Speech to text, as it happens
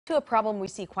To a problem we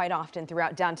see quite often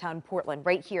throughout downtown Portland,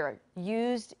 right here,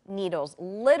 used needles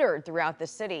littered throughout the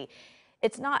city.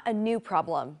 It's not a new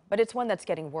problem, but it's one that's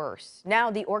getting worse. Now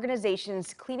the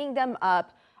organizations cleaning them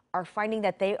up are finding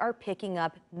that they are picking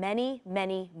up many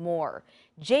more.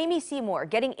 Jamie Seymour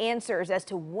getting answers as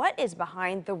to what is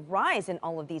behind the rise in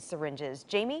all of these syringes.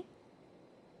 Jamie?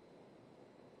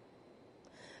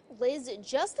 Liz,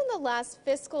 just in the last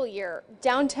fiscal year,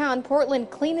 downtown Portland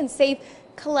Clean and Safe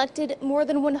collected more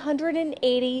than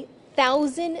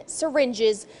 180,000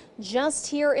 syringes just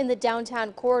here in the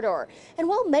downtown corridor. And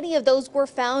while many of those were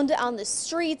found on the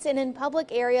streets and in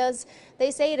public areas,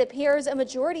 they say it appears a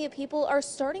majority of people are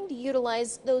starting to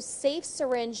utilize those safe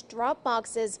syringe drop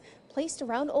boxes placed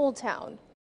around Old Town.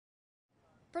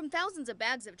 From thousands of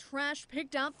bags of trash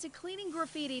picked up to cleaning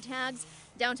graffiti tags,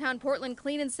 downtown Portland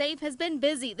Clean and Safe has been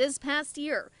busy this past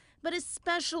year, but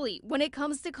especially when it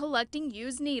comes to collecting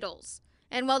used needles.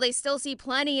 And while they still see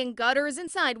plenty in gutters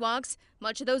and sidewalks,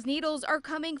 much of those needles are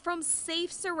coming from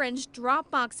safe syringe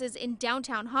drop boxes in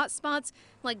downtown hotspots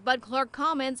like Bud Clark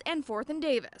Commons and 4th and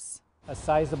Davis. A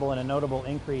sizable and a notable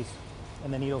increase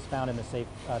in the needles found in the safe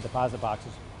deposit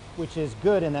boxes, which is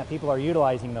good in that people are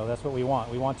utilizing those. That's what we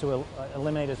want. We want to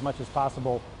eliminate as much as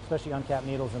possible, especially uncapped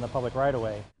needles in the public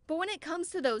right-of-way. But when it comes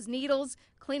to those needles,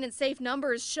 Clean and Safe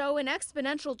numbers show an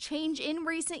exponential change in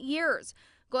recent years,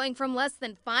 going from less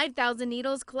than 5,000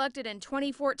 needles collected in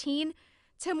 2014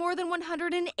 to more than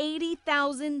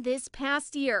 180,000 this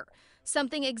past year,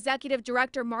 something Executive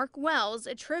Director Mark Wells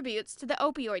attributes to the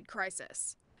opioid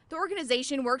crisis. The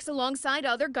organization works alongside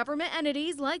other government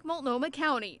entities like Multnomah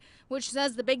County, which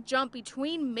says the big jump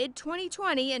between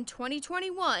mid-2020 and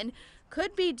 2021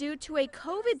 could be due to a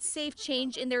COVID-safe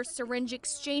change in their syringe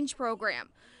exchange program,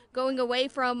 going away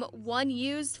from one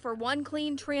used for one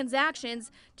clean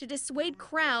transactions to dissuade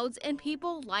crowds and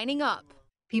people lining up.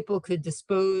 People could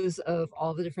dispose of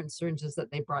all the different syringes that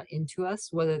they brought into us,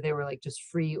 whether they were like just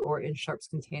free or in sharps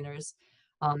containers,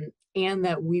 and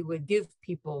that we would give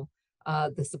people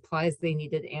the supplies they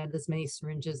needed and as many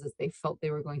syringes as they felt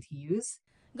they were going to use.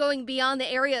 Going beyond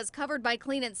the areas covered by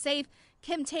Clean and Safe,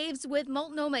 Kim Taves with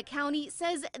Multnomah County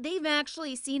says they've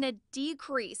actually seen a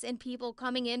decrease in people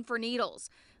coming in for needles,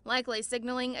 likely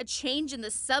signaling a change in the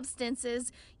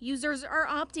substances users are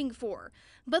opting for.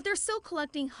 But they're still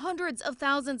collecting hundreds of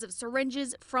thousands of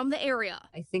syringes from the area.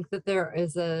 I think that there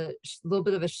is a little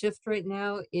bit of a shift right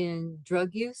now in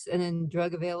drug use and in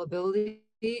drug availability,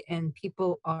 and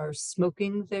people are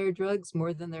smoking their drugs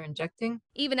more than they're injecting.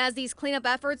 Even as these cleanup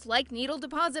efforts like needle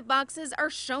deposit boxes are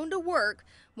shown to work,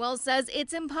 Wells says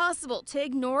it's impossible to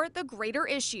ignore the greater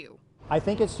issue. I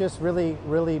think it's just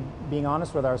really being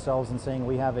honest with ourselves and saying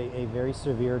we have a very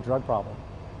severe drug problem.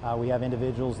 We have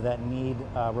individuals that need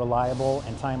reliable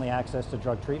and timely access to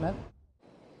drug treatment.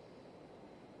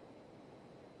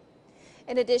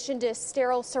 In addition to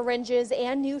sterile syringes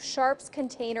and new sharps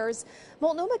containers,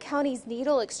 Multnomah County's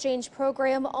needle exchange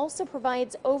program also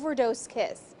provides overdose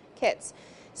kits,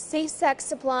 safe sex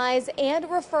supplies, and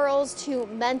referrals to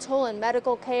mental and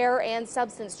medical care and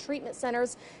substance treatment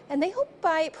centers. And they hope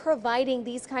by providing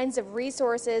these kinds of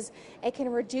resources, it can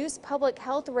reduce public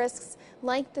health risks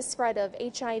like the spread of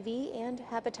HIV and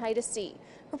hepatitis C.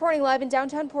 Reporting live in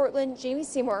downtown Portland, Jamie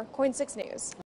Seymour, KOIN 6 News.